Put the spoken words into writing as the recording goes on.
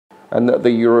And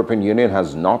the European Union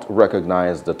has not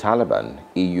recognized the Taliban,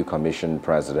 EU Commission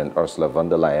President Ursula von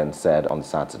der Leyen said on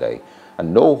Saturday,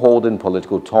 and no hold in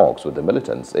political talks with the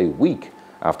militants a week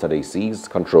after they seized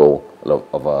control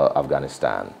of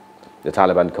Afghanistan. The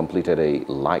Taliban completed a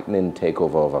lightning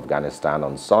takeover of Afghanistan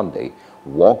on Sunday,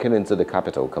 walking into the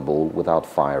capital, Kabul, without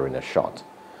firing a shot.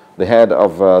 The head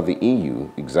of the EU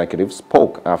executive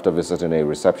spoke after visiting a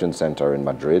reception center in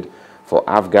Madrid for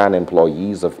Afghan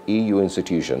employees of EU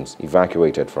institutions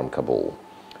evacuated from Kabul.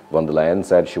 Von der Leyen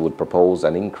said she would propose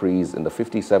an increase in the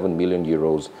 57 million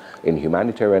euros in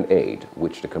humanitarian aid,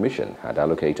 which the Commission had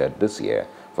allocated this year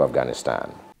for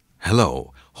Afghanistan.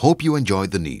 Hello, hope you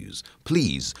enjoyed the news.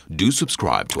 Please do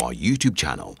subscribe to our YouTube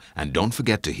channel and don't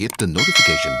forget to hit the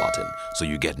notification button so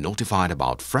you get notified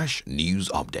about fresh news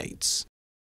updates.